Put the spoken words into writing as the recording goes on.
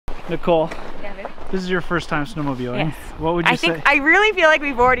Nicole, Yeah, baby. this is your first time snowmobiling. Yes. What would you say? I really feel like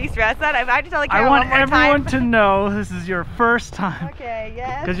we've already stressed that. I have to tell the camera I want one more everyone time. to know this is your first time. Okay,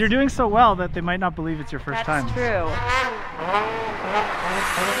 yes. Because you're doing so well that they might not believe it's your first time. That's true.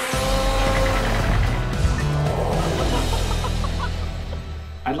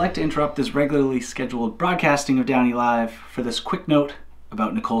 I'd like to interrupt this regularly scheduled broadcasting of DownieLive for this quick note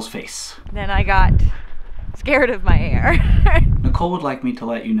about Nicole's face. Then I got scared of my hair. Nicole would like me to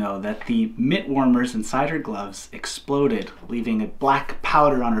let you know that the mitt warmers inside her gloves exploded, leaving a black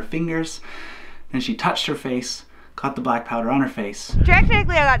powder on her fingers. Then she touched her face, caught the black powder on her face.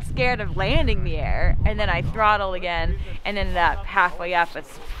 Technically, I got scared of landing the air, and then I throttled again, and ended up halfway up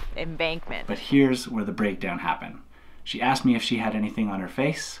its embankment. But here's where the breakdown happened. She asked me if she had anything on her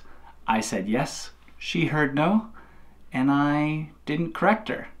face. I said yes. She heard no, and I didn't correct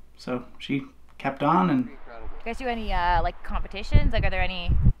her. So she kept on and... You guys do any like competitions? Like, are there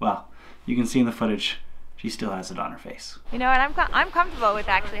any? Well, you can see in the footage, she still has it on her face. You know, and I'm comfortable with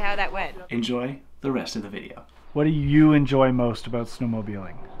actually how that went. Enjoy the rest of the video. What do you enjoy most about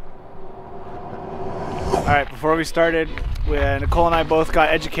snowmobiling? All right, before we started, Nicole and I both got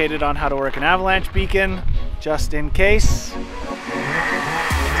educated on how to work an avalanche beacon, just in case.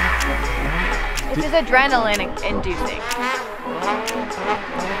 This is adrenaline inducing.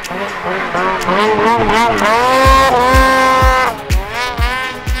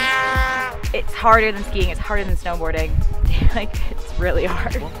 It's harder than skiing, it's harder than snowboarding. Like, it's really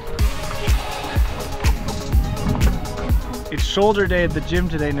hard. It's shoulder day at the gym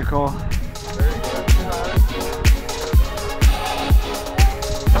today, Nicole.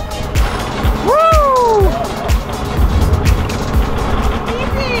 Woo!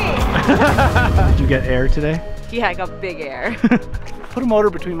 Did you get air today? Yeah, I got big air. Put a motor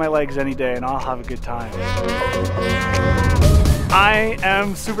between my legs any day and I'll have a good time. I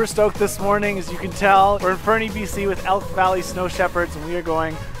am super stoked this morning, as you can tell. We're in Fernie, BC with Elk Valley Snow Shepherds and we are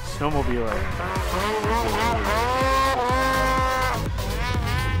going snowmobiling.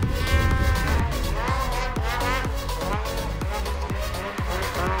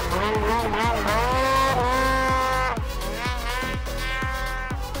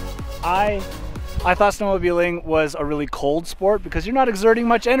 I thought snowmobiling was a really cold sport because you're not exerting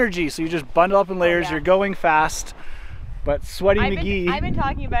much energy, so you just bundle up in layers, you're going fast. But Sweaty McGee I've been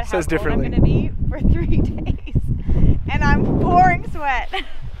talking about how says cold differently. I'm going to be for 3 days, and I'm pouring sweat.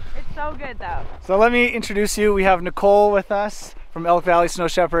 It's so good though. So let me introduce you. We have Nicole with us from Elk Valley Snow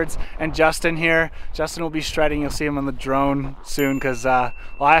Shepherds and Justin here. Justin will be shredding. You'll see him on the drone soon because well,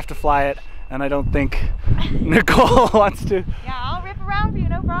 I have to fly it and I don't think Nicole wants to. Yeah, I'll rip around for you,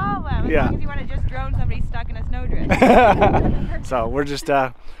 no problem. As long as you want to just drone somebody stuck in a snowdrift. So we're just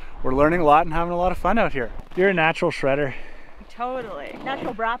we're learning a lot and having a lot of fun out here. You're a natural shredder. Totally.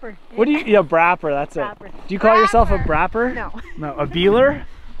 Natural brapper. What do you? Yeah, brapper. That's Brapper. it. Do you call yourself a brapper? No. No. A beeler?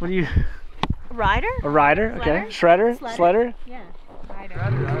 What do you? A rider? A rider? Okay. Shredder? Sledder? Yeah. Rider.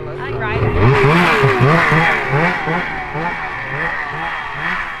 I rider.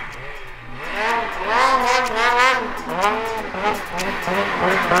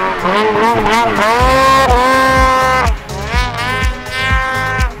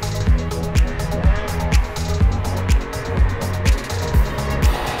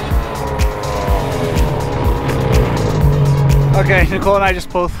 Okay, Nicole and I just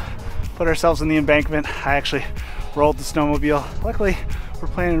both put ourselves in the embankment. I actually rolled the snowmobile. Luckily, we're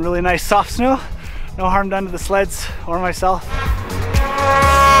playing in really nice soft snow. No harm done to the sleds or myself.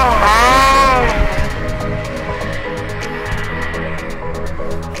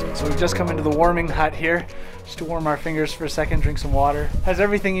 So we've just come into the warming hut here, just to warm our fingers for a second, drink some water. Has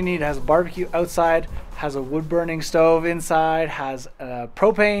everything you need. It has a barbecue outside, has a wood burning stove inside, has a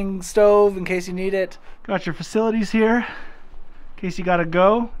propane stove in case you need it. Got your facilities here. In case you gotta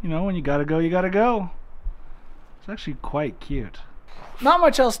go, you know, when you gotta go, you gotta go. It's actually quite cute. Not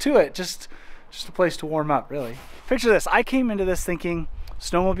much else to it, just a place to warm up, really. Picture this, I came into this thinking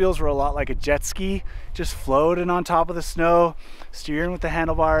snowmobiles were a lot like a jet ski, just floating on top of the snow, steering with the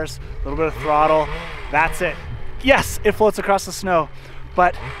handlebars, a little bit of throttle, that's it. Yes, it floats across the snow,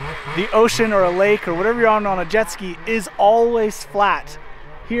 but the ocean or a lake or whatever you're on a jet ski is always flat.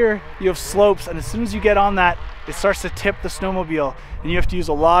 Here you have slopes, and as soon as you get on that, it starts to tip the snowmobile and you have to use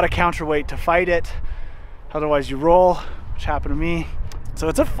a lot of counterweight to fight it. Otherwise you roll, which happened to me. So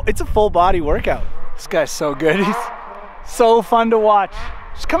it's a full body workout. This guy's so good. He's so fun to watch.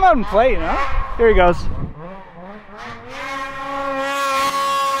 Just come out and play, you know? Here he goes.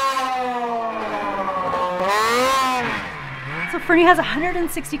 So Fernie has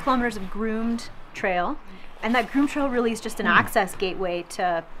 160 kilometers of groomed trail, and that groomed trail really is just an access gateway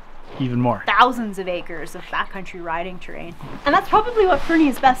to even more. Thousands of acres of backcountry riding terrain. And that's probably what Fernie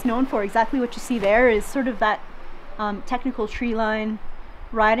is best known for. Exactly what you see there is sort of that technical tree line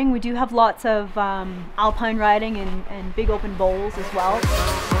riding. We do have lots of alpine riding and big open bowls as well.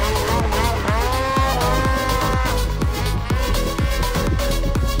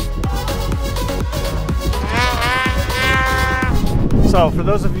 So for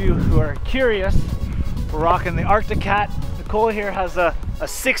those of you who are curious, we're rocking the Arctic Cat. Nicole here has a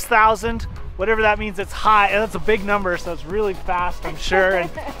 6,000, whatever that means. It's high, and that's a big number, so it's really fast, I'm sure. And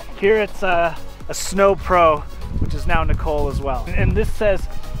here it's a Snow Pro, which is now Nicole as well. And this says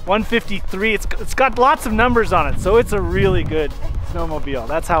 153. It's got lots of numbers on it, so it's a really good snowmobile.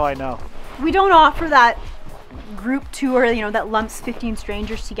 That's how I know. We don't offer that group tour, you know, that lumps 15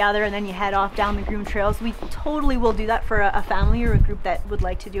 strangers together and then you head off down the groomed trails. We totally will do that for a family or a group that would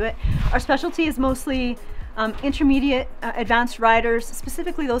like to do it. Our specialty is mostly intermediate advanced riders,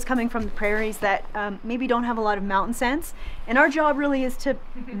 specifically those coming from the prairies that maybe don't have a lot of mountain sense, and our job really is to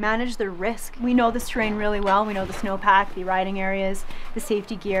manage their risk. We know this terrain really well. We know the snowpack, the riding areas, the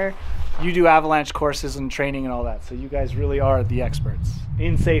safety gear. You do avalanche courses and training and all that, so you guys really are the experts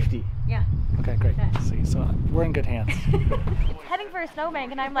in safety. Yeah. Okay, great. See, so we're in good hands. Heading for a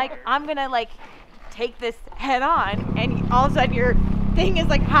snowbank, and I'm like, I'm gonna like take this head on, and all of a sudden your thing is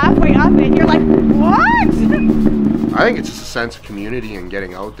like halfway up, and you're like, what? I think it's just a sense of community and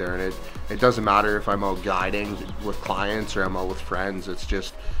getting out there, and it doesn't matter if I'm out guiding with clients or I'm out with friends. It's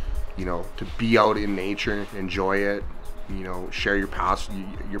just, you know, to be out in nature, enjoy it, you know, share your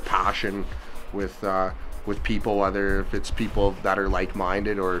passion with people, whether if it's people that are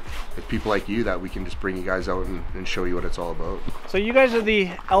like-minded or if people like you, that we can just bring you guys out and show you what it's all about. So you guys are the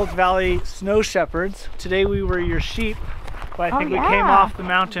Elk Valley Snow Shepherds. Today we were your sheep, but I think we came off the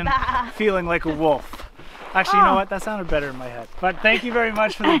mountain feeling like a wolf. Actually, you know what? That sounded better in my head. But thank you very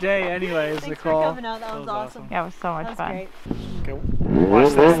much for the day anyways, Thanks Nicole. for coming out. That was awesome. Yeah, it was so much fun. Great. Okay,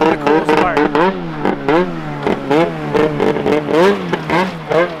 watch this, Nicole's part.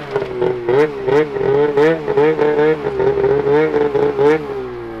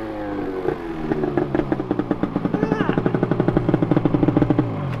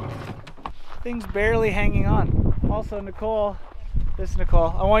 Thing's barely hanging on. Also, Nicole,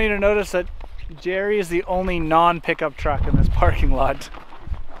 I want you to notice that Jerry is the only non-pickup truck in this parking lot.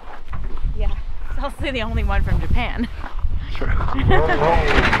 Yeah, it's also the only one from Japan. True.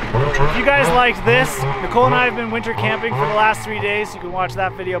 If you guys liked this, Nicole and I have been winter camping for the last 3 days. You can watch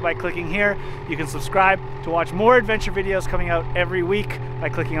that video by clicking here. You can subscribe to watch more adventure videos coming out every week by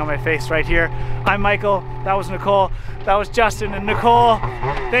clicking on my face right here. I'm Michael, that was Nicole, that was Justin, and Nicole,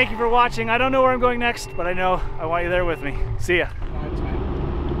 thank you for watching. I don't know where I'm going next, but I know I want you there with me. See ya.